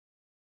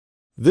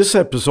This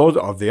episode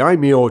of the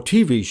Mayo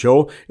TV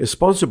show is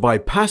sponsored by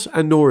Pat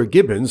and Nora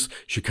Gibbons,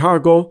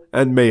 Chicago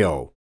and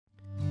Mayo.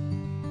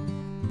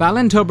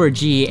 Ballintubber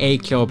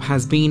GAA Club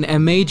has been a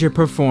major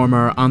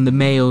performer on the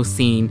Mayo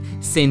scene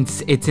since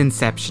its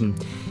inception.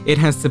 It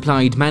has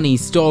supplied many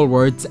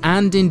stalwarts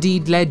and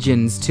indeed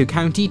legends to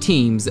county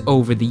teams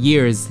over the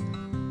years.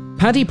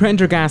 Paddy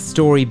Prendergast's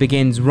story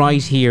begins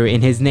right here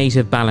in his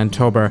native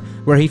Ballintubber,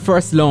 where he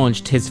first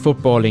launched his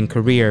footballing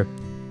career.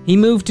 He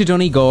moved to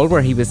Donegal,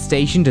 where he was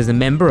stationed as a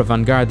member of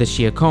An Garda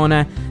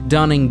Síochána,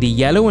 donning the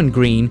yellow and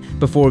green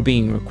before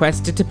being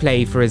requested to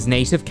play for his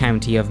native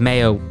county of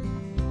Mayo.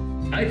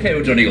 I played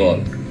with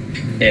Donegal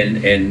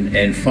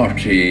in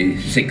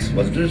 46,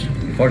 wasn't it?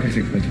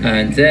 46,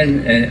 and then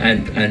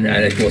and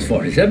it was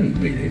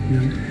 47 really.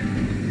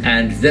 Yeah.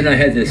 And then I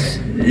had this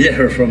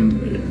letter from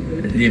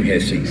Liam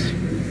Hastings,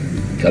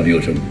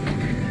 Calvutum.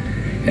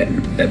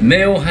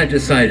 Mayo had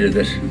decided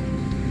that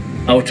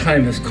our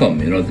time has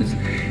come. You know,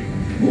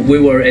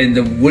 we were in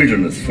the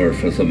wilderness for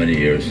so many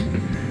years,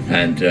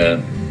 and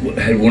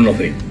had won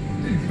nothing.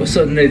 But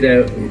suddenly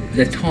they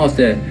thought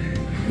that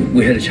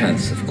we had a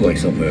chance of going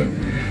somewhere,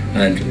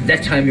 and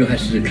that time you had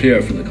to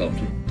declare for the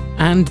county.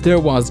 And there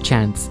was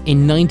chance.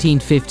 In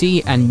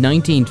 1950 and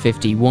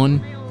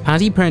 1951,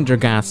 Paddy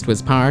Prendergast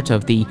was part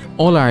of the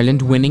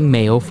All-Ireland winning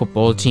Mayo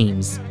football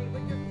teams.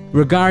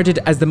 Regarded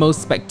as the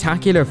most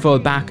spectacular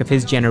full-back of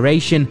his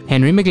generation,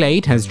 Henry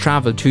McGlade has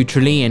travelled to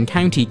Tralee in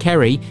County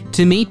Kerry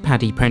to meet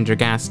Paddy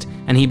Prendergast,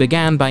 and he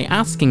began by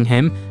asking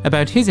him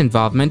about his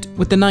involvement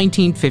with the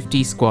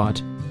 1950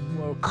 squad.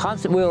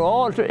 We were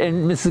all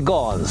in Mrs.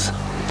 Gauls,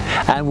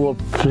 and we were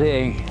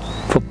playing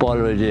football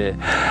every day.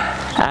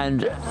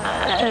 And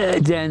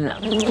then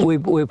we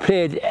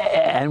played,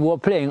 and we were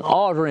playing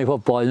ordinary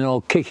football, you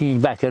know,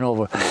 kicking back and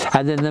over.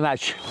 And then the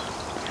match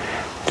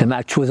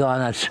was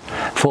on at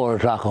 4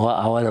 o'clock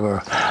or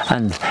whatever,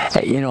 and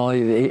you know,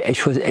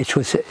 it was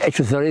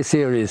very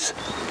serious.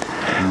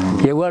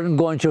 You weren't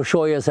going to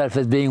show yourself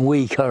as being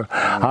weak or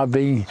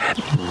being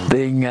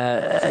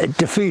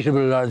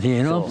defeatable or anything,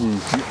 you know,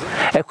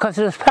 because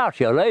it was part of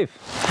your life.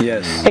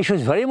 Yes, it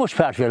was very much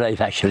part of your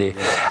life actually.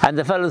 And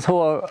the fellas who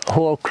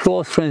were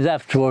close friends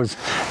afterwards,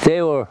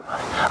 they were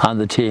on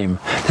the team,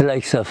 the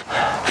likes of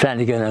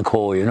Flanagan and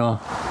Co, you know,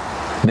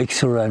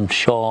 Mixer and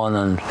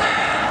Sean,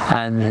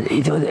 and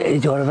it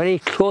were a very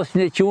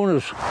close-knit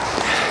unit,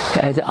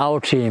 our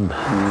team,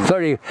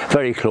 very,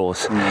 very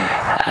close,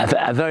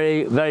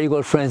 very, very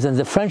good friends, and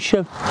the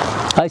friendship,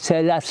 I'd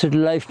say, lasted a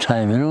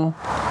lifetime, you know,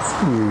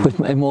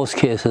 in most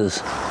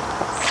cases.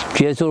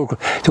 Yes, they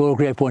were a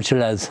great bunch of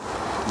lads.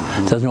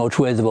 There's no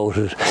two ways about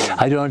it.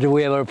 I don't know if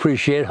we ever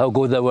appreciate how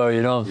good they were,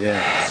 you know.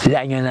 Yeah.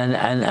 Langan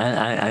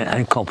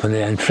and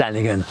company and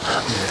Flanagan.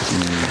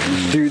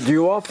 Do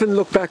you often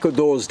look back at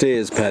those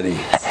days, Paddy?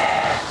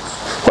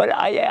 Well,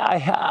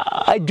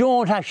 I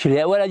don't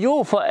actually. Well, I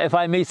do if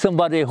I meet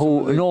somebody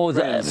who knows,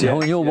 who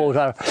knew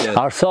about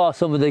or saw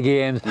some of the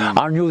games,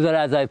 or knew the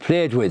lads I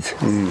played with.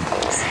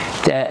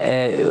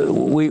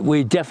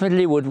 We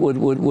definitely would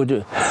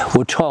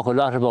talk a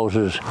lot about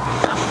it.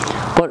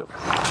 But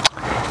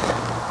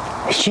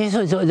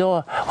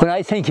when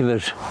I think of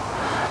it,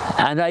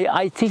 and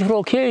I think of it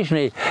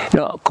occasionally, you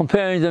know,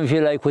 comparing them, if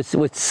you like,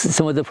 with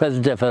some of the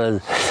present day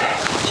fellas.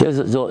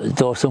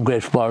 There were some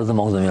great footballers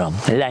among them, you know.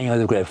 Lange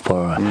was a great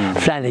footballer,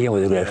 Flanagan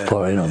was a great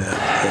footballer, you know,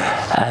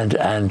 and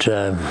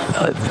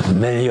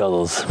many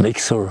others,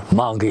 Mixer,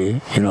 Mongy,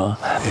 you know.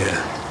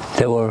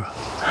 They were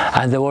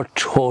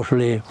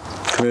totally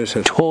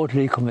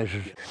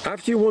committed.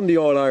 After you won the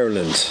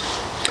All-Ireland,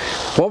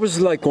 what was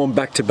it like going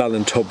back to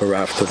Ballintubber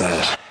after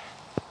that?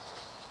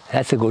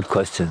 That's a good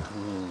question.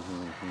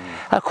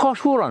 Of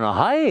course, we were on a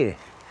high.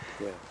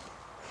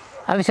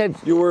 I mean,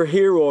 you were a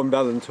hero in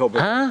Ballintubber.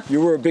 Huh? You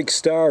were a big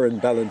star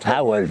in Ballintubber.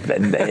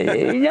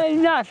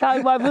 I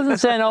wasn't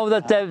saying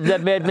that they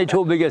made me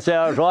too big a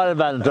star at all in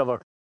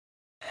Ballintubber.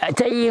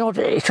 You know,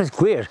 it was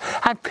great.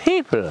 And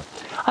people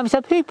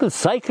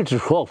cycled to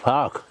Croke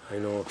Park. I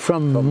know.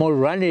 From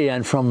Mulroney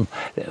and from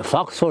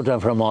Foxford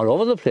and from all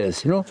over the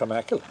place, you know. From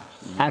Achill.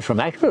 And from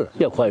Achill.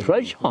 You're quite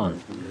right, Sean.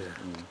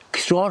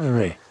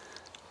 Extraordinary.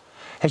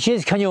 And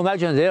geez, can you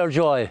imagine their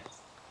joy?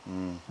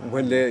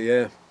 When they,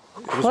 it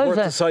was worth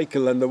the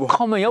cycle and the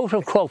coming out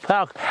of Croke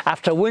Park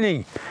after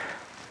winning.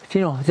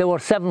 You know, they were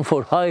 7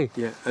 foot high.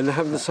 Yeah, and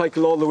having the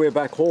cycle all the way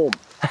back home.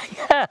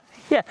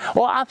 yeah.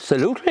 Oh,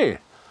 absolutely.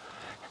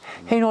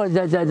 You know,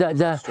 the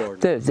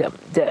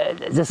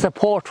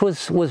support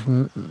was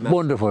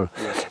wonderful.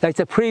 Yeah. Like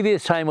the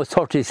previous time was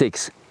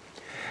 36,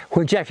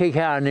 when Jackie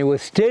Carney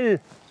was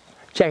playing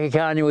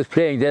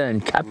then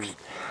and captain.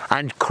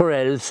 And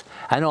Corrells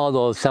and all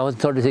those, that was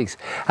 36.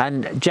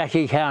 And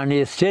Jackie Carney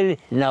is still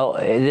now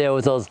there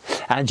with us,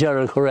 and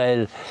Gerald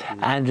Correll,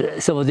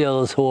 and some of the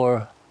others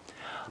who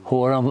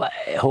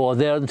were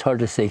there in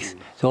 36,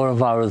 they were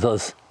involved with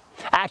us.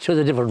 Actually, it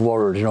was a different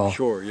world, you know.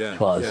 Sure, yeah. It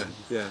was.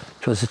 Yeah.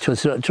 It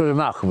was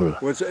remarkable.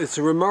 Well, it's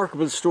a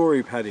remarkable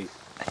story, Paddy.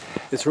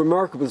 It's a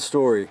remarkable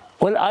story.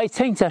 Well, I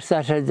think that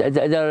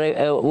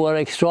they were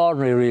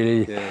extraordinary,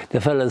 really. Yeah. The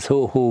fellas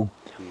who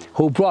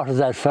who brought us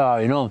that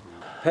far, you know.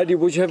 Paddy,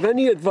 would you have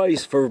any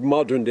advice for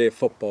modern day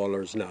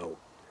footballers now?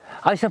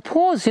 I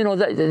suppose, you know,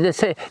 they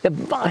say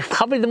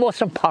probably the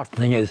most important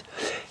thing is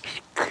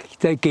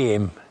the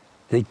game.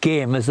 The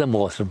game is the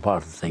most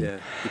important thing. Yeah,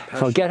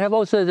 forget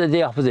about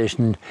the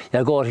opposition.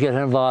 You go to get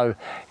involved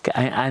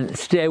and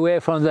stay away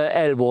from the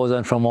elbows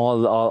and from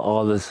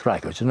all this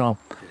racket, you know.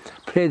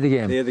 Play the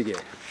game. Play the game.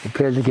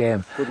 Play the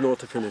game. Good note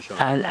to finish on.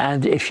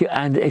 And if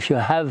you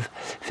have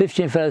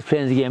 15 fellas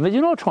playing the game, as you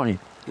know, Tony,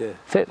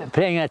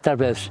 playing at their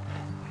best,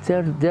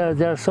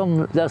 they're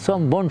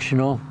some bunch, you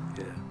know.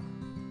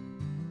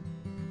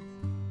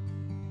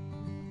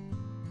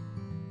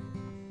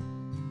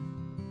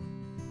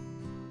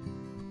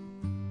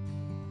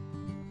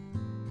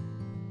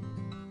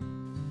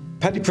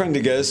 Paddy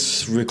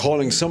Prendergast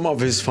recalling some of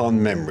his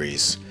fond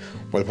memories.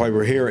 Well, while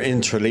we're here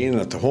in Tralee and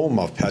at the home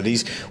of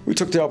Paddy's, we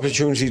took the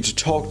opportunity to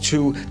talk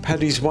to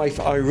Paddy's wife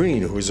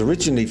Irene, who is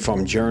originally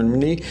from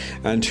Germany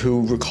and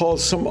who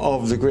recalls some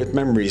of the great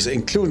memories,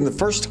 including the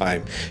first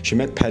time she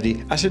met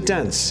Paddy at a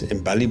dance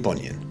in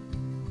Ballybunion.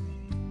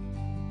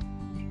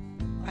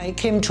 I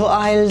came to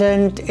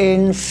Ireland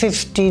in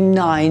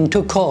 '59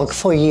 to Cork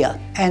for a year,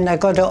 and I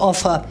got an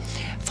offer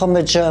from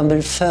a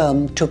German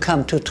firm to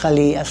come to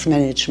Tralee as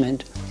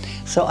management.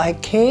 So I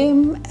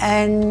came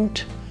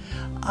and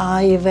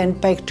I went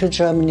back to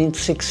Germany in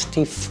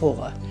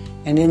 '64.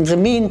 And in the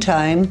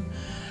meantime,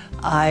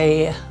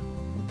 I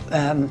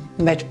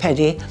met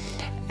Paddy,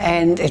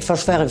 and it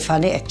was very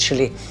funny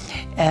actually.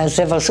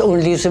 There was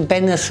only the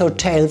Bennis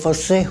Hotel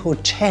was the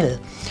hotel.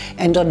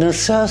 And on a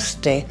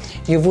Thursday,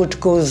 you would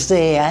go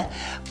there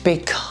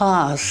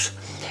because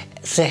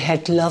they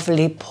had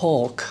lovely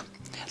pork.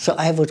 So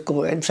I would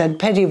go, and then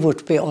Paddy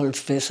would be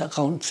always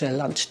around their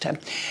lunchtime.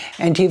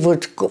 And he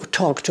would go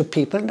talk to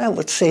people, and I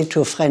would say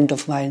to a friend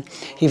of mine,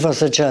 he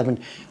was a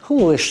German,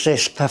 who is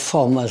this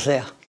performer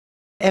there?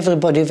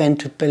 Everybody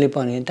went to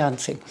Ballybunion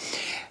dancing.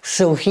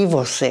 So he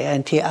was there,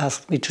 and he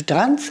asked me to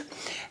dance,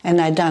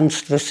 and I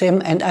danced with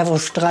him, and I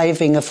was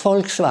driving a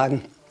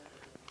Volkswagen.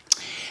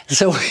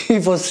 So he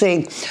was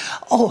saying,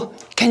 oh,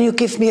 can you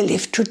give me a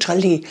lift to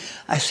Tralee?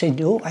 I said,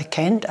 no, I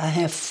can't. I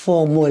have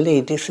 4 more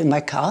ladies in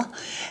my car.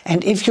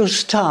 And if you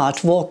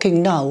start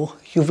walking now,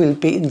 you will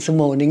be in the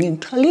morning in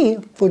Tralee.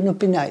 Wouldn't it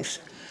be nice?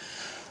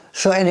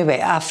 So anyway,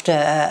 after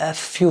a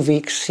few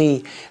weeks,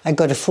 I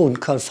got a phone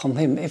call from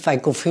him if I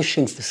go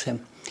fishing with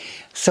him.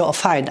 So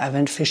fine, I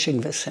went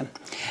fishing with him.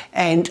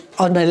 And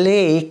on a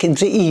lake in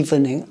the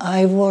evening,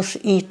 I was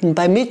eaten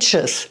by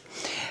midges.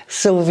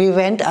 So we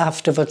went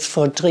afterwards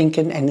for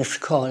drinking and a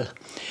call.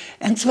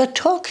 And they were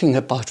talking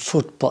about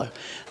football.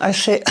 I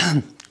said,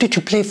 did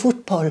you play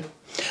football?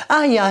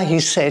 Ah, yeah,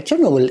 he said, you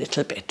know, a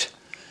little bit.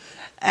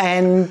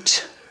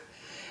 And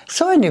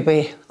so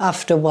anyway,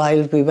 after a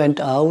while we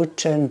went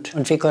out and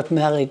we got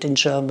married in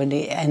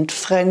Germany. And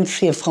friends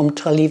here from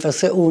Tralee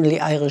was the only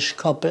Irish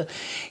couple,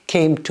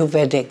 came to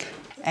wedding.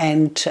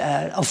 And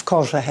of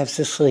course I have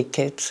the 3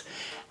 kids.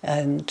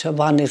 And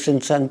one is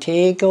in San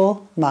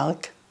Diego,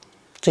 Mark.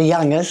 The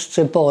youngest,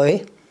 the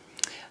boy,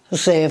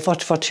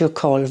 what you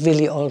call,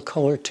 Willie all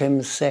called him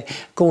the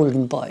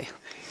golden boy.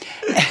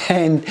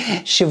 And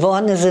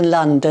Siobhan is in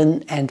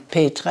London and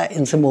Petra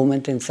in the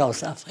moment in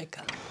South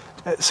Africa.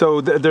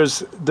 So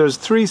there's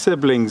 3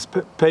 siblings,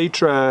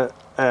 Petra,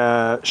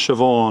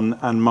 Siobhan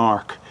and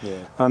Mark. Yeah.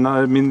 And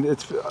I mean,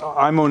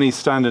 I'm only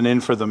standing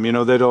in for them, you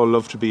know, they'd all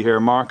love to be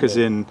here. Mark is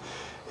in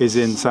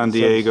San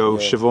Diego,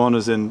 Siobhan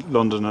is in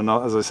London, and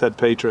as I said,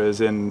 Petra is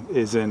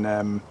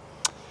in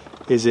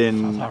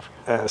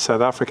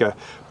South Africa.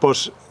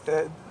 But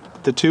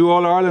the 2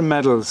 All-Ireland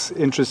medals,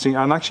 interesting,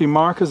 and actually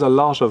Mark has a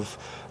lot of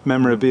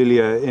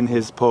memorabilia in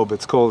his pub.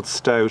 It's called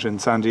Stout in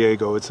San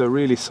Diego. It's a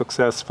really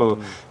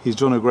successful, he's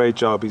done a great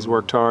job, he's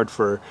worked hard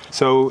for.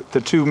 So the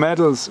 2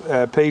 medals,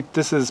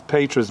 this is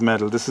Petra's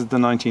medal, this is the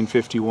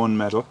 1951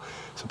 medal.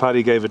 So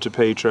Paddy gave it to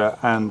Petra,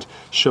 and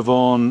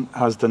Siobhan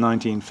has the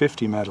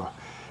 1950 medal.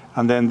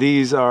 And then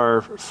these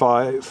are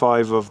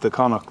 5 of the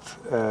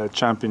Connacht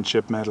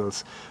Championship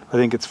medals. I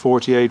think it's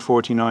 48,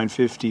 49,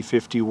 50,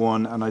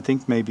 51, and I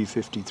think maybe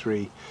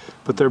 53.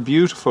 But they're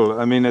beautiful.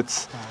 I mean,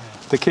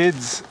 the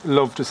kids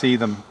love to see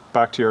them,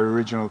 back to your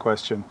original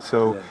question.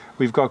 So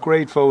we've got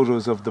great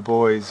photos of the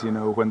boys, you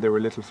know, when they were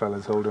little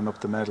fellas holding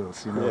up the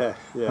medals, you know.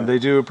 And they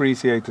do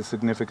appreciate the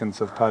significance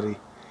of Paddy,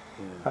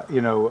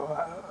 you know,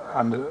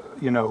 and,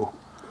 you know,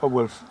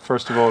 well,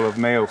 first of all, of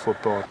Mayo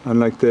football. And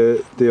like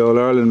the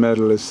All-Ireland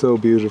medal is so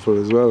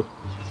beautiful as well.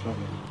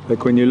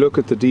 Like when you look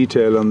at the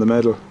detail on the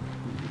medal,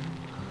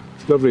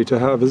 it's lovely to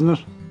have, isn't it?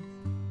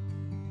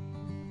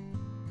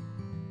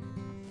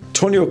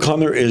 Tony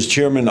O'Connor is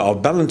chairman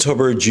of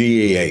Ballintubber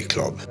GAA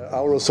Club.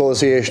 Our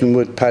association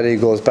with Paddy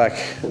goes back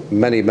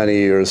many, many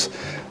years,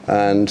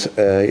 and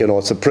you know,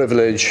 it's a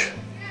privilege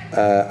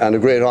and a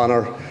great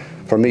honour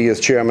for me as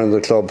chairman of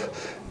the club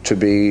to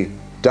be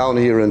down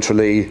here in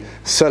Tralee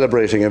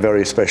celebrating a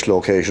very special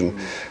occasion.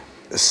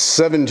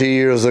 70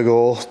 years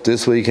ago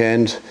this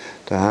weekend,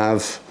 to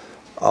have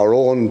our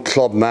own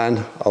club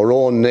man, our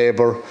own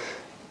neighbour,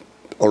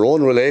 our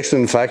own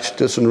relation, in fact,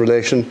 distant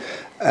relation,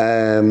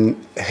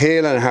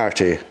 hale and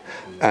hearty,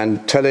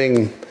 and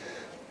telling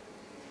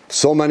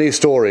so many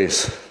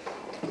stories,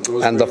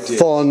 and the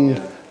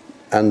fun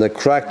and the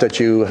crack that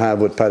you have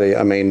with Paddy.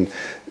 I mean,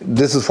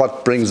 this is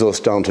what brings us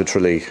down to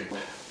Tralee.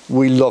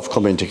 We love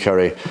coming to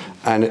Kerry,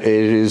 and it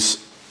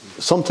is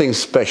something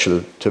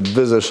special to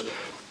visit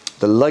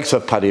the likes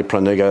of Paddy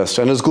Prendergast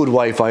and his good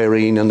wife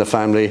Irene and the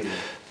family,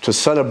 to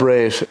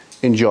celebrate,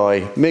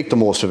 enjoy, make the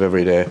most of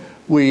every day.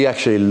 We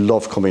actually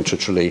love coming to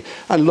Tralee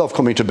and love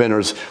coming to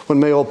Binners. When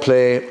Mayo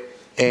play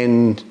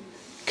in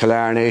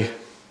Killarney,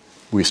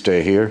 we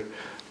stay here.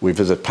 We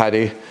visit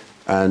Paddy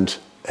and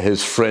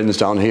his friends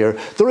down here.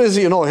 There is,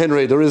 you know,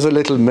 Henry, there is a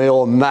little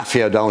Mayo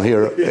mafia down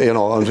here, you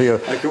know, on here.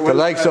 The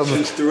likes of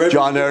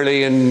John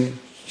Early and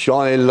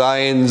Johnny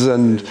Lyons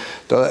and,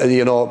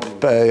 you know,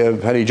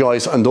 Paddy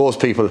Joyce and those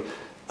people.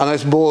 And I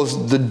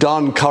suppose the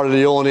Don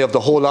Corleone of the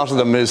whole lot of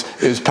them is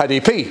Paddy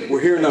P. We're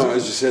here now,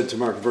 as you said, to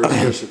mark the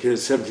very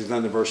special 70th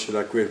anniversary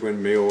of that great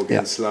win Mayo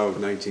against Slough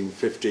in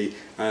 1950,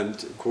 and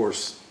of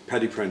course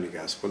Paddy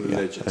Prendergast, one of the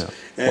legends.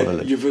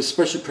 You have a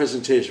special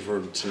presentation for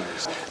him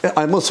tonight.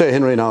 I must say,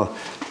 Henry, now,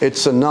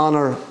 it's an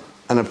honour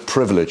and a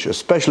privilege, a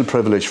special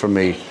privilege for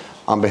me,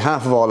 on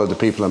behalf of all of the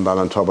people in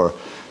Ballintubber,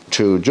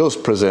 to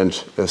just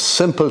present a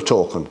simple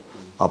token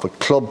of a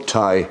club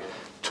tie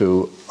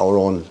to our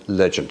own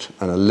legend.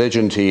 And a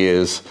legend he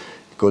is,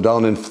 go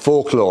down in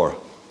folklore,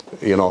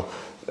 you know,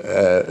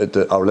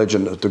 our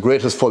legend, the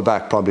greatest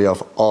fullback probably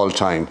of all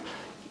time.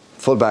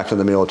 Fullback in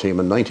the Mayo team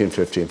in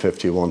 1950 and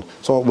 51.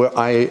 So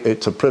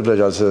it's a privilege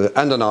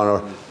and an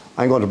honour.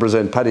 I'm going to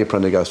present Paddy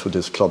Prendergast with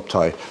this club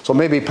tie. So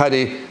maybe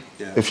Paddy,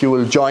 if you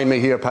will join me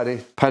here, Paddy.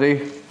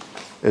 Paddy,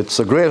 it's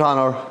a great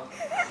honour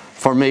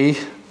for me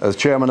as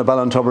chairman of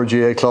Ballintubber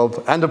GAA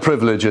Club, and a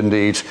privilege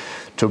indeed,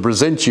 to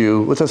present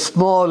you with a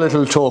small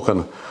little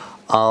token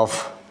of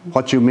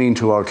what you mean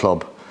to our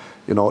club.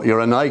 You know, you're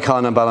an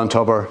icon in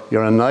Ballintubber,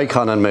 you're an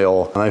icon in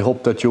Mayo, and I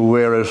hope that you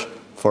wear it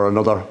for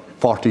another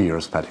 40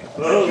 years, Paddy.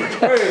 Thank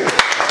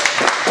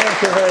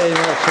you very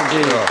much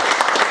indeed.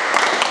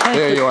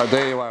 There you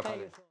are,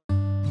 Paddy.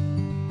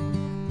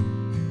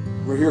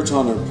 We're here to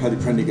honour Paddy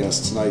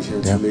Prendergast tonight here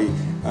in Tralee,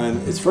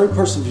 and it's very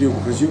personal for you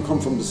because you come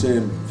from the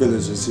same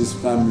village as his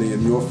family,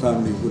 and your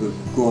family would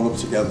have grown up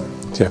together.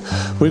 Yeah,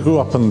 we grew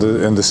up in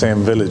the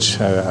same village.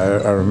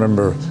 I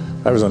remember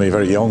I was only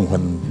very young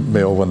when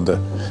Mayo won the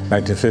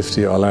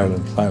 1950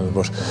 All-Ireland final,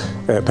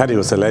 but Paddy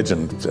was a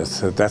legend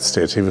at that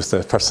stage. He was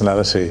the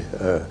personality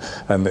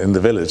and in the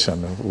village,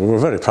 and we were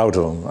very proud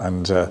of him.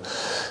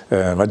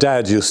 And my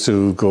dad used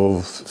to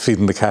go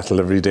feeding the cattle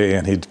every day,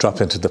 and he'd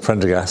drop into the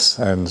Prendergasts,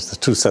 and the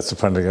two sets of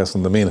Prendergasts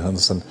and the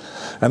Meanahans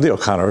and the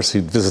O'Connors.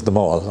 He'd visit them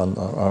all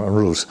en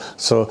route.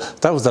 So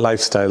that was the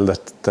lifestyle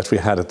that we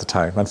had at the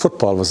time. And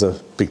football was a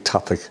big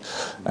topic,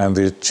 and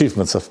the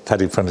achievements of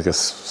Paddy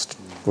Prendergast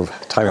were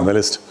high on the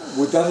list.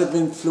 Would that have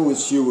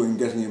influenced you in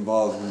getting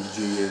involved in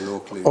the GAA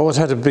locally? Oh, it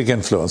had a big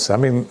influence. I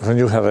mean, when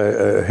you have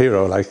a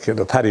hero like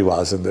Paddy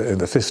was in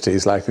the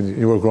 50s, like when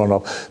you were growing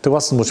up, there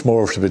wasn't much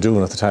more to be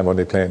doing at the time,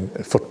 only playing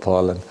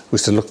football, and we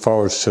used to look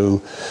forward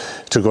to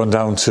going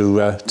down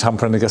to Tom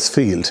Prendergast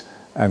Field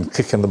and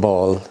kicking the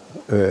ball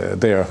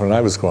there when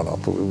I was growing up.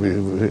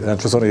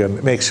 It was only a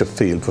makeshift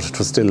field, but it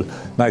was still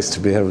nice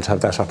to be able to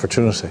have that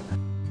opportunity.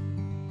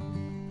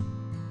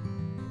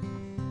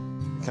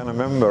 I can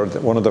remember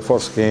one of the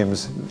first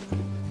games,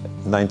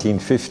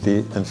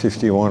 1950 and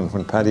 51,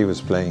 when Paddy was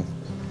playing,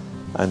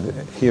 and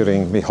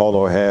hearing Micheál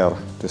O'Hare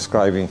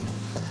describing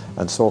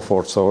and so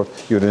forth. So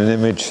you had an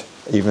image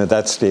even at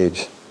that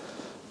stage,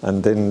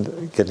 and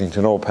then getting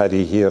to know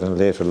Paddy here in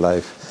later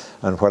life,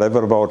 and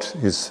whatever about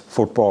his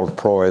football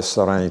prowess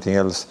or anything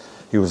else,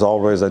 he was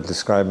always, I'd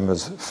describe him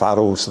as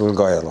Pharaoh's little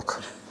guy,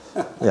 look.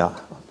 Yeah,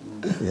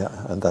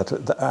 and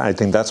that I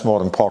think that's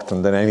more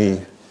important than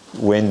any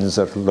wins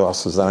or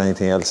losses or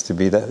anything else, to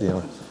be that, you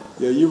know.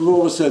 Yeah, you've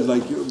always said,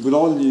 like, with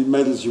all the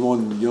medals you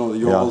won, you know,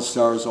 your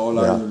All-Stars,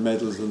 All-Ireland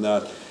medals and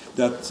that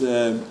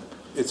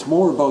it's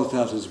more about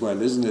that as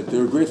well, isn't it?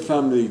 They're a great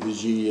family, the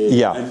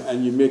GAA,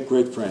 and you make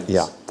great friends.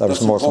 Yeah,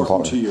 that's most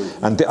important to you.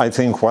 And I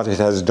think what it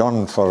has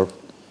done for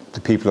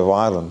the people of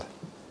Ireland,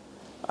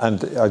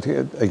 and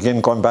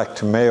again, going back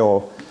to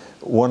Mayo,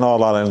 one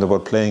All-Ireland that we're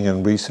playing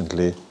in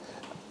recently,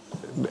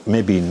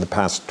 maybe in the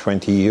past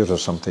 20 years or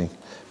something,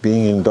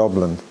 being in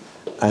Dublin,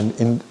 and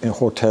in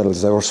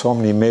hotels, there were so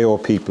many Mayo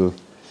people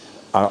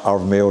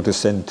of Mayo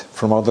descent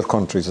from other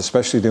countries,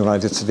 especially the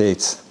United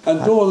States. And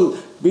Noel,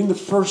 being the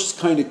first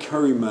kind of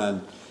Kerry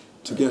man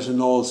to get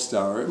an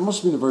All-Star, it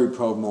must have been a very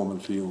proud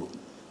moment for you.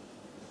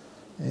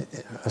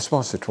 I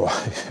suppose it was.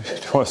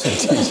 It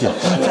wasn't easy.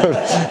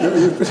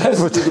 You're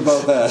hesitant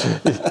about that.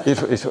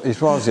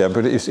 It was, yeah.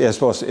 But I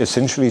suppose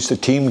essentially it's a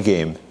team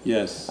game.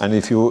 Yes. And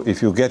if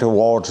you get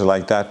awards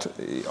like that,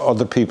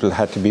 other people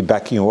had to be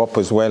backing you up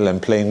as well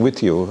and playing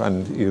with you,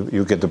 and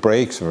you get the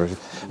breaks for it.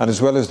 And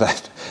as well as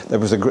that, there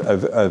was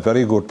a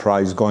very good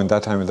prize going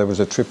that time. There was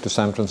a trip to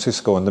San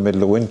Francisco in the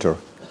middle of winter.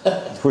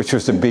 which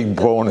was a big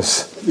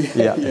bonus.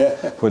 Yeah,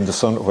 when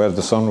where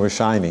the sun was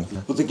shining.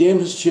 But the game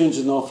has changed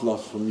an awful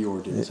lot from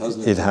your days,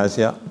 hasn't it? It has,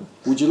 yeah.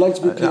 Would you like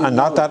to be playing? And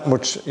not that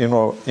much, you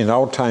know, in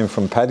our time,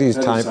 from Paddy's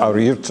time, our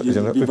youth, you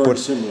know, be very but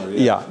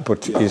similar,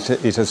 but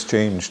it has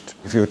changed.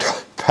 If you,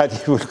 Paddy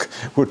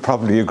would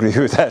probably agree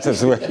with that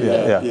as well.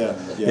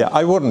 Yeah.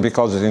 I wouldn't,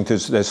 because I think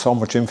there's so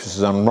much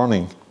emphasis on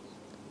running,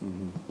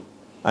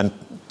 and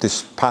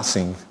this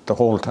passing the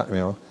whole time, you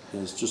know.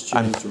 Yeah, it's just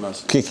changed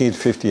dramatically. Kicking it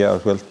 50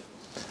 yards, well,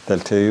 they'll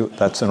tell you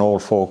that's an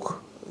old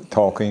folk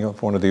talking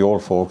of one of the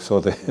old folk, so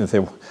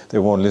they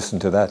won't listen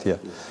to that yet.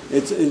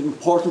 It's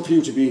important for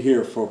you to be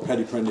here for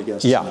Paddy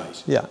Prendergast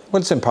tonight. Yeah.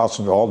 Well, it's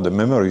important for all the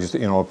memories,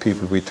 you know,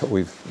 people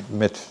we've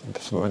met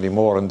so many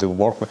more and do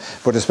work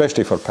with, but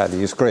especially for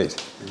Paddy, it's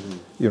great.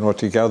 You know,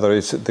 together,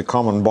 it's the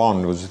common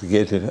bond was the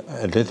Gaelic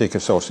Athletic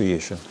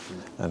Association,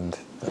 and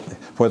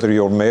whether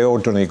you're Mayo,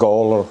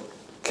 Donegal, or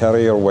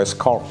Kerry, or West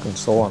Cork, and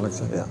so on.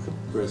 It's,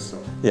 Great stuff.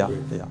 Yeah.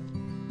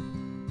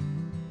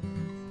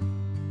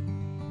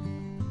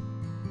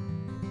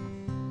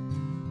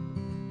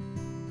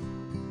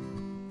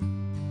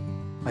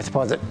 I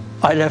suppose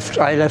I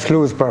left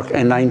Louisburg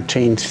in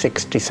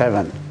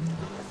 1967,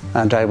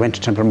 and I went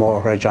to Templemore,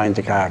 where I joined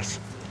the Guards.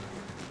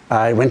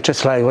 I went to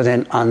Sligo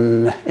then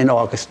in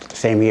August the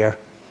same year,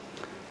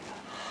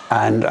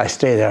 and I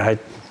stayed there. I had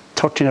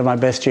 13 of my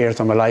best years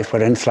of my life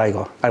were in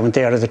Sligo. I went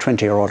there as a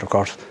 20-year-old, of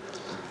course,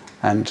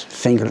 and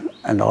single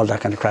and all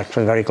that kind of crack. It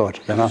was very good,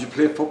 you know. Did you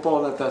play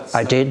football at that time?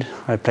 I did.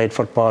 I played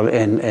football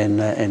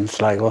in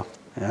Sligo,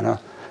 you know.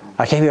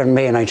 I came here in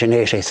May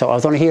 1980, so I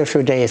was only here a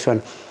few days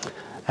when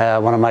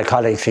one of my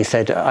colleagues, he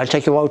said, I'll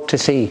take you out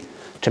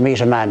to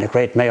meet a man, a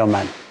great Mayo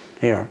man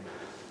here,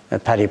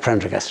 Paddy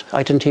Prendergast.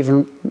 I didn't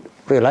even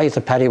realise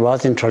that Paddy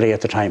was in Tralee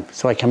at the time.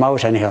 So I came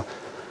out anyhow,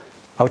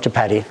 out to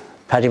Paddy.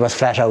 Paddy was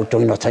flat out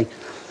doing nothing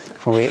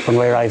when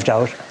we arrived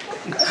out,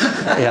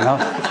 you know.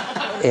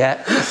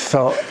 Yeah,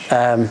 so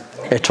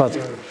it was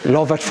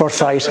love at first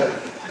sight,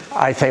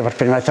 I favourite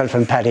between myself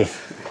and Paddy.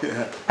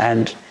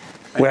 And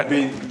you've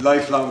been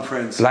lifelong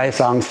friends.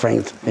 Lifelong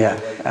friends, yeah,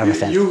 ever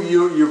since.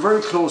 You're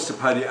very close to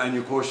Paddy, and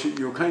of course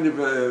you're kind of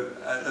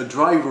a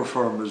driver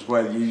for him as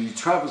well. You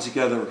travel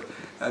together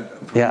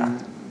for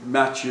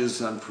matches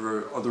and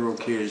for other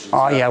occasions.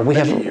 Oh yeah,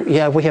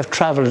 we have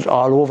travelled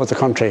all over the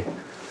country,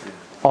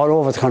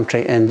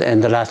 in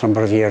the last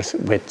number of years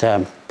with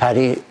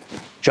Paddy,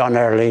 John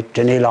Early,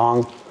 Denny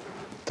Long,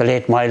 the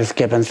late Miles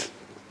Gibbons,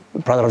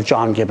 brother of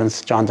John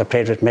Gibbons, John that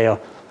played with Mayo.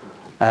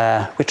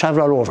 We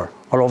travelled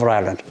all over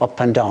Ireland, up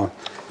and down.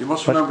 You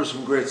must remember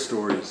some great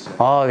stories.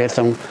 Oh, we had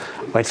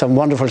some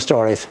wonderful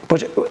stories.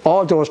 But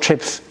all those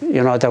trips,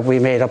 you know, that we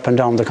made up and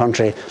down the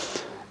country,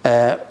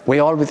 we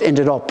always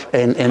ended up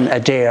in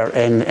Adair,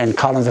 in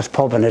Collins'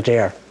 pub in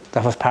Adair.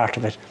 That was part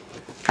of it.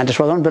 And it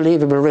was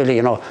unbelievable, really,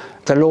 you know.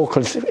 The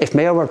locals, if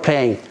Mayo were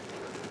playing,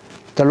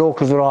 the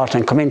locals would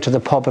often come into the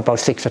pub about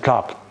 6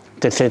 o'clock.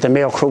 They'd say the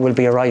Mayo crew will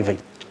be arriving,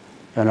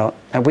 you know.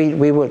 And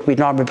we'd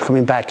normally be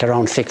coming back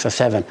around 6 or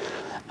 7.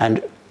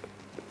 And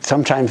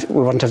sometimes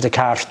we wouldn't have the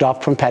car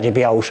stopped when Paddy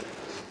be out,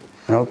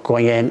 you know,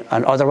 going in.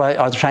 And other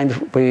times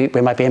we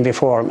might be in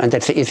before him, and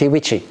they'd say, is he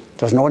with you?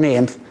 There's no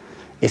names.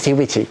 Is he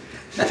with you?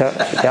 So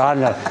they all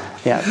know,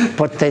 yeah.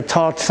 But they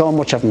thought so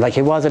much of him, like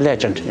he was a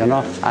legend, you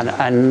know.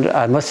 And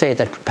I must say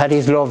that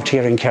Paddy's loved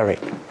here in Kerry.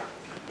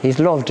 He's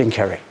loved in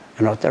Kerry,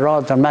 you know.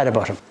 They're mad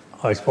about him.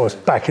 I suppose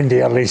back in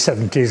the early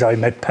 70s, I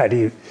met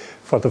Paddy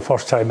for the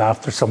first time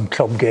after some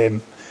club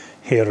game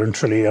here in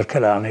Tralee or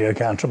Killarney, I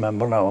can't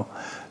remember now,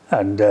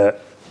 and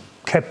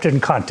kept in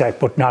contact,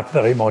 but not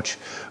very much.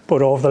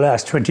 But over the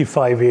last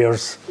 25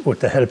 years, with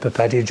the help of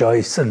Paddy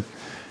Joyce and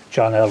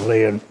John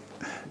Early and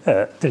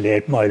the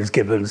late Miles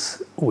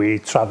Gibbons, we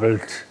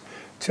travelled.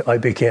 I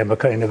became a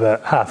kind of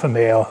a half a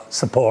Mayo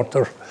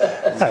supporter,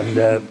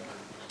 and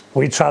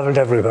we travelled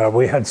everywhere.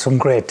 We had some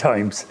great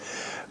times,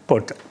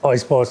 but I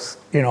suppose,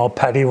 you know,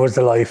 Paddy was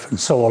the life and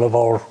soul of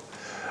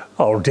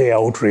our day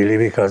out, really,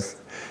 because,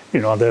 you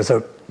know, there's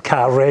a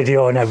car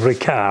radio in every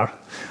car,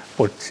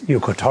 but you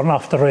could turn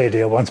off the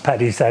radio once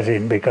Paddy sat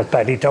in, because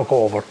Paddy took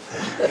over.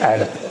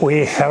 And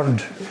we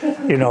heard,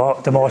 you know,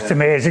 the most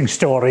amazing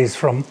stories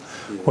from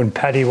when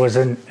Paddy was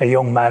a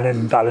young man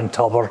in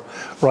Ballintubber,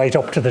 right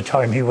up to the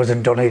time he was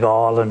in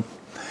Donegal, and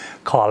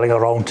calling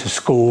around to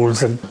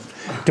schools and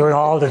doing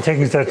all the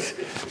things that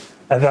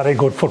a very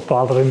good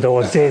footballer in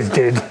those days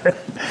did.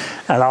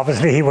 And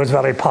obviously he was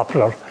very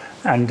popular.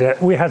 And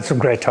we had some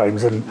great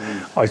times. And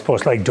I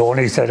suppose, like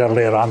Donny said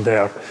earlier on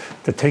there,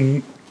 the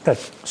thing that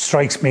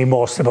strikes me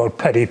most about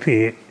Paddy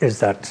P is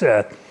that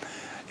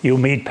you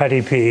meet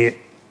Paddy P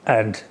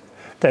and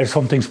there's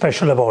something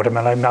special about him.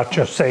 And I'm not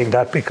just saying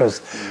that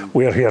because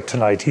we're here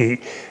tonight. You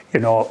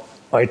know,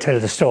 I tell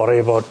the story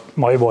about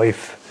my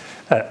wife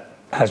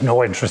has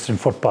no interest in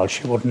football.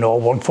 She wouldn't know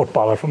one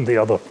footballer from the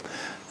other.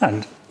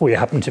 And we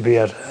happened to be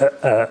at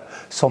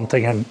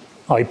something, and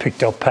I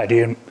picked up Paddy,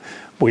 and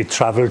we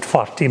travelled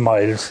 40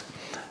 miles,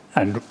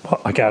 and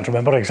I can't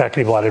remember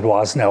exactly what it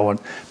was now, and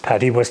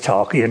Paddy was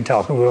talking,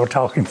 we were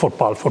talking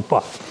football.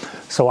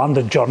 So on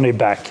the journey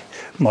back,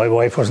 my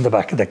wife was in the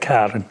back of the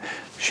car and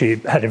she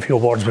had a few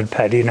words with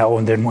Paddy now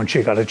and then when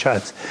she got a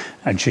chance.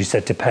 And she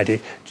said to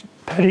Paddy,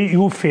 "Paddy,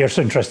 you have fierce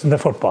interest in the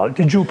football.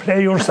 Did you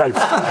play yourself?"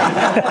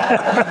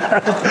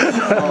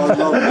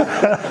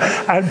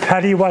 And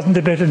Paddy wasn't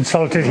a bit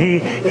insulted.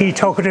 He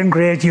took it in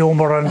great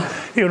humour and,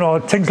 you know,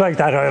 things like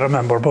that I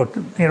remember. But,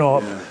 you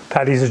know,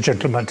 Paddy's a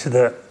gentleman to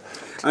the...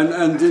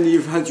 And then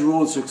you've had your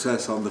own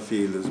success on the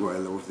field as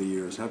well over the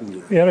years, haven't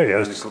you? Yeah,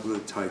 yes. And a couple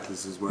of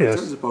titles as well. Yes.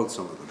 Tell us about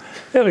some of them.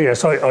 Yeah,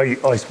 yes,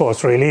 I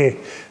suppose really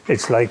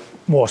it's like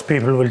most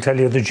people will tell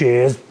you the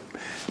GAA's,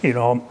 you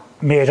know,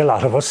 made a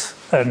lot of us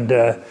and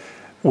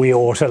we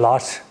owe it a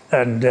lot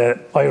and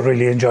I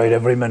really enjoyed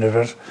every minute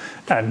of it.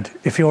 And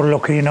if you're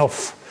lucky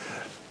enough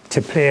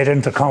to play at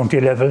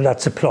inter-county level,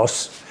 that's a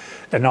plus.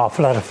 An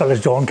awful lot of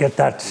fellas don't get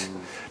that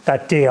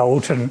day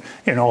out and,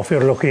 you know, if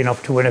you're lucky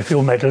enough to win a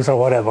few medals or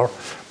whatever.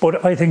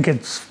 But I think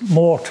it's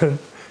more to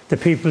the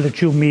people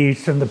that you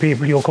meet and the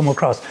people you come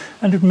across,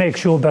 and it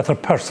makes you a better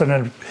person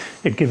and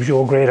it gives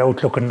you a great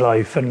outlook in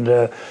life. And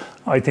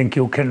I think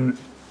you can,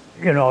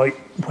 you know,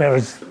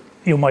 whereas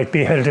you might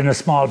be held in a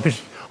small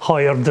bit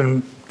higher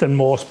than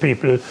most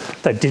people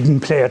that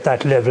didn't play at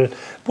that level,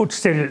 but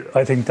still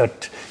I think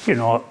that, you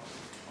know,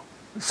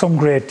 some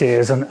great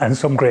days and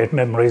some great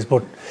memories,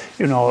 but,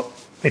 you know,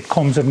 it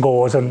comes and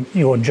goes and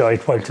you enjoy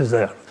it while it's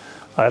there.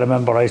 I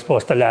remember, I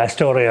suppose, the last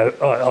story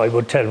I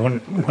would tell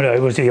when I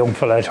was a young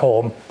fella at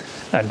home,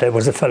 and there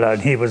was a fella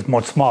and he was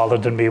much smaller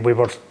than me. We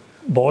were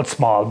both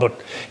small, but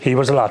he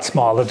was a lot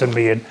smaller than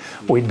me, and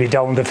we'd be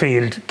down the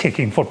field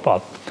kicking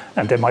football,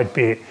 and there might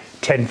be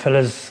 10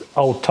 fellas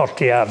out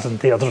 30 yards and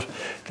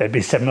there'd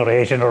be 7 or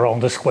 8 in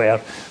around the square.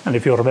 And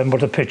if you remember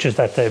the pitches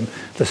that time,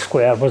 the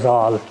square was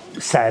all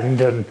sand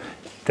and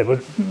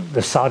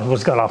the sod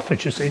was got off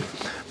it, you see.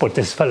 But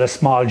this fella,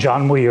 Small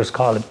John, we used to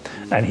call him,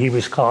 and he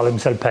was calling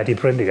himself Paddy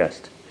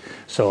Prendergast.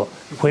 So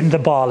when the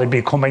ball would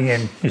be coming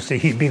in, you see,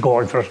 he'd be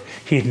going for it.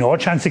 He'd no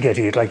chance to get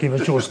it, like he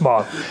was too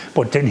small.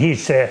 But then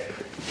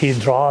he'd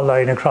draw a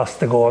line across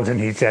the goals and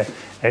he'd say,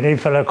 "Any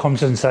fella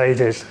comes inside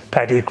this,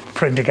 Paddy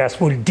Prendergast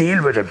will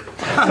deal with him."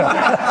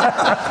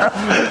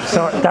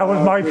 So that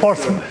was my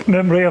first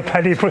memory of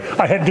Paddy.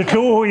 I had no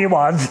clue who he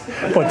was,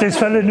 but this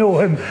fella knew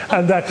him,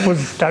 and that's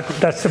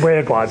the way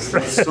it was.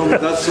 That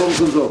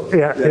sums us up.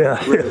 Yeah.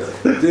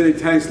 Dilly,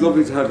 thanks.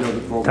 Lovely to have you on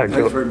the programme.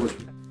 Thanks very much.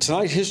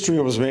 Tonight, history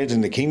was made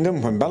in the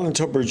Kingdom when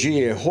Ballintubber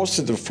GAA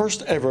hosted the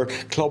first ever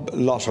club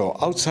lotto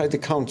outside the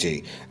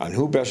county, and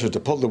who better to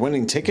pull the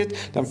winning ticket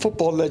than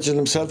football legend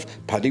himself,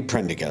 Paddy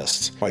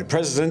Prendergast. While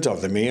President of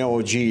the Mayo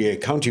GAA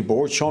County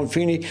Board, Sean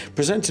Feeney,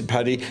 presented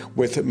Paddy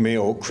with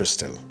Mayo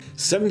Crystal.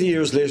 70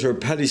 years later,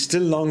 Paddy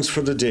still longs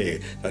for the day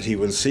that he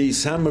will see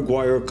Sam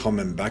Maguire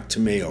coming back to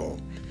Mayo.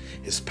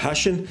 His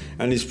passion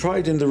and his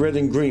pride in the red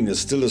and green is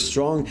still as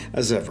strong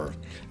as ever,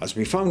 as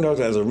we found out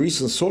at a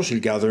recent social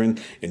gathering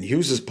in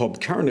Hughes's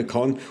pub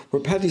Carnacon,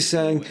 where Paddy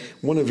sang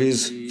one of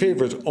his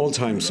favourite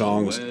all-time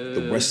songs,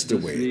 The West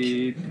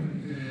Awake.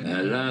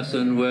 Alas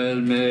and well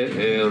may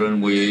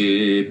Aaron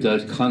weep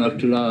that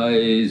Connacht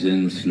lies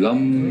in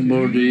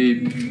slumber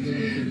deep.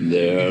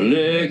 Their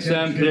lakes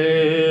and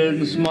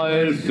plains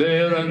smile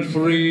fair and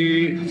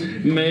free,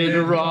 may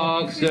the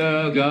rocks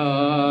their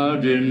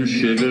guard in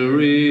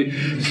chivalry.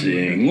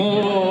 Sing,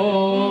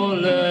 oh,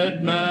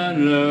 let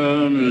man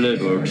learn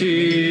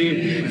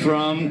liberty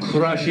from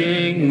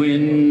crashing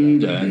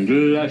wind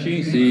and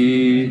lashing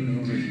sea.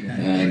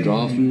 And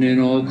often in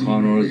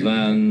O'Connor's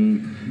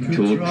van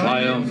to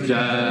triumph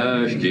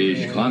dashed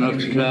each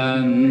Connacht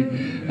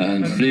clan,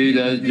 and fleet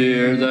as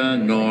dear the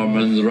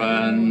Normans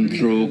ran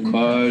through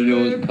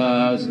Carlew's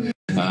Pass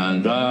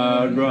and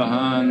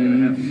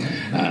Ardrahan,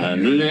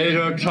 and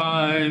later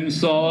times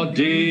saw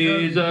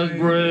deeds as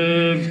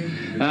brave,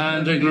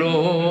 and a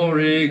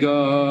glory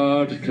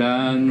guard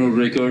Clan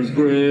Rickards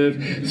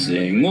grave.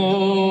 Sing,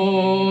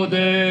 oh,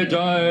 they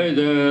died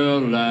their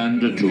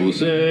land to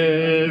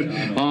save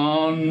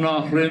on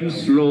Knockrim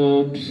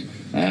slopes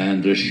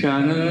and the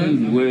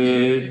Shannon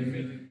way.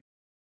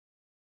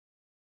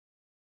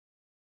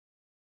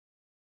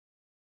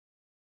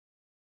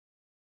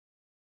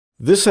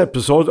 This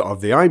episode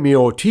of the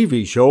iMayo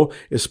TV show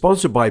is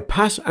sponsored by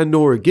Pat and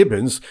Nora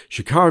Gibbons,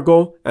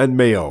 Chicago and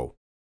Mayo.